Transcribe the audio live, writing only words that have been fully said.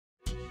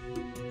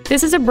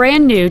This is a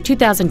brand new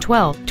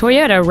 2012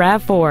 Toyota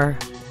Rav4.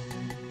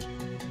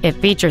 It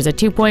features a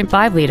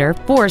 2.5-liter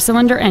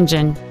four-cylinder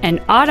engine,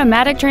 an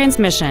automatic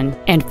transmission,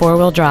 and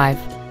four-wheel drive.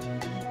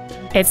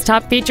 Its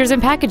top features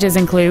and packages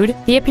include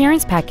the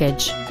appearance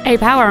package, a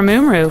power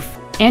moonroof,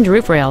 and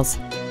roof rails.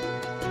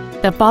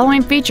 The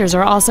following features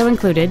are also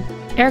included: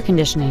 air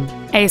conditioning,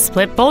 a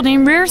split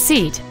folding rear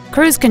seat,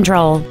 cruise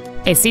control,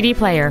 a CD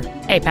player,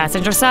 a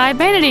passenger side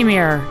vanity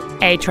mirror,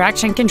 a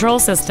traction control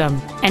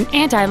system, an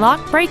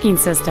anti-lock braking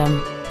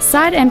system,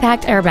 side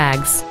impact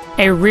airbags,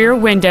 a rear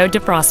window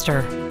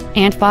defroster,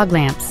 and fog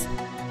lamps.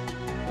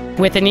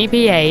 With an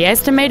EPA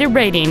estimated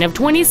rating of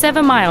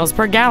 27 miles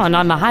per gallon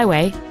on the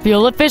highway,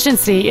 fuel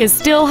efficiency is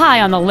still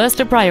high on the list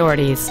of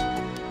priorities.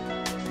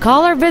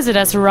 Call or visit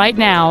us right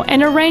now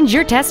and arrange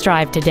your test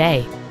drive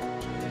today.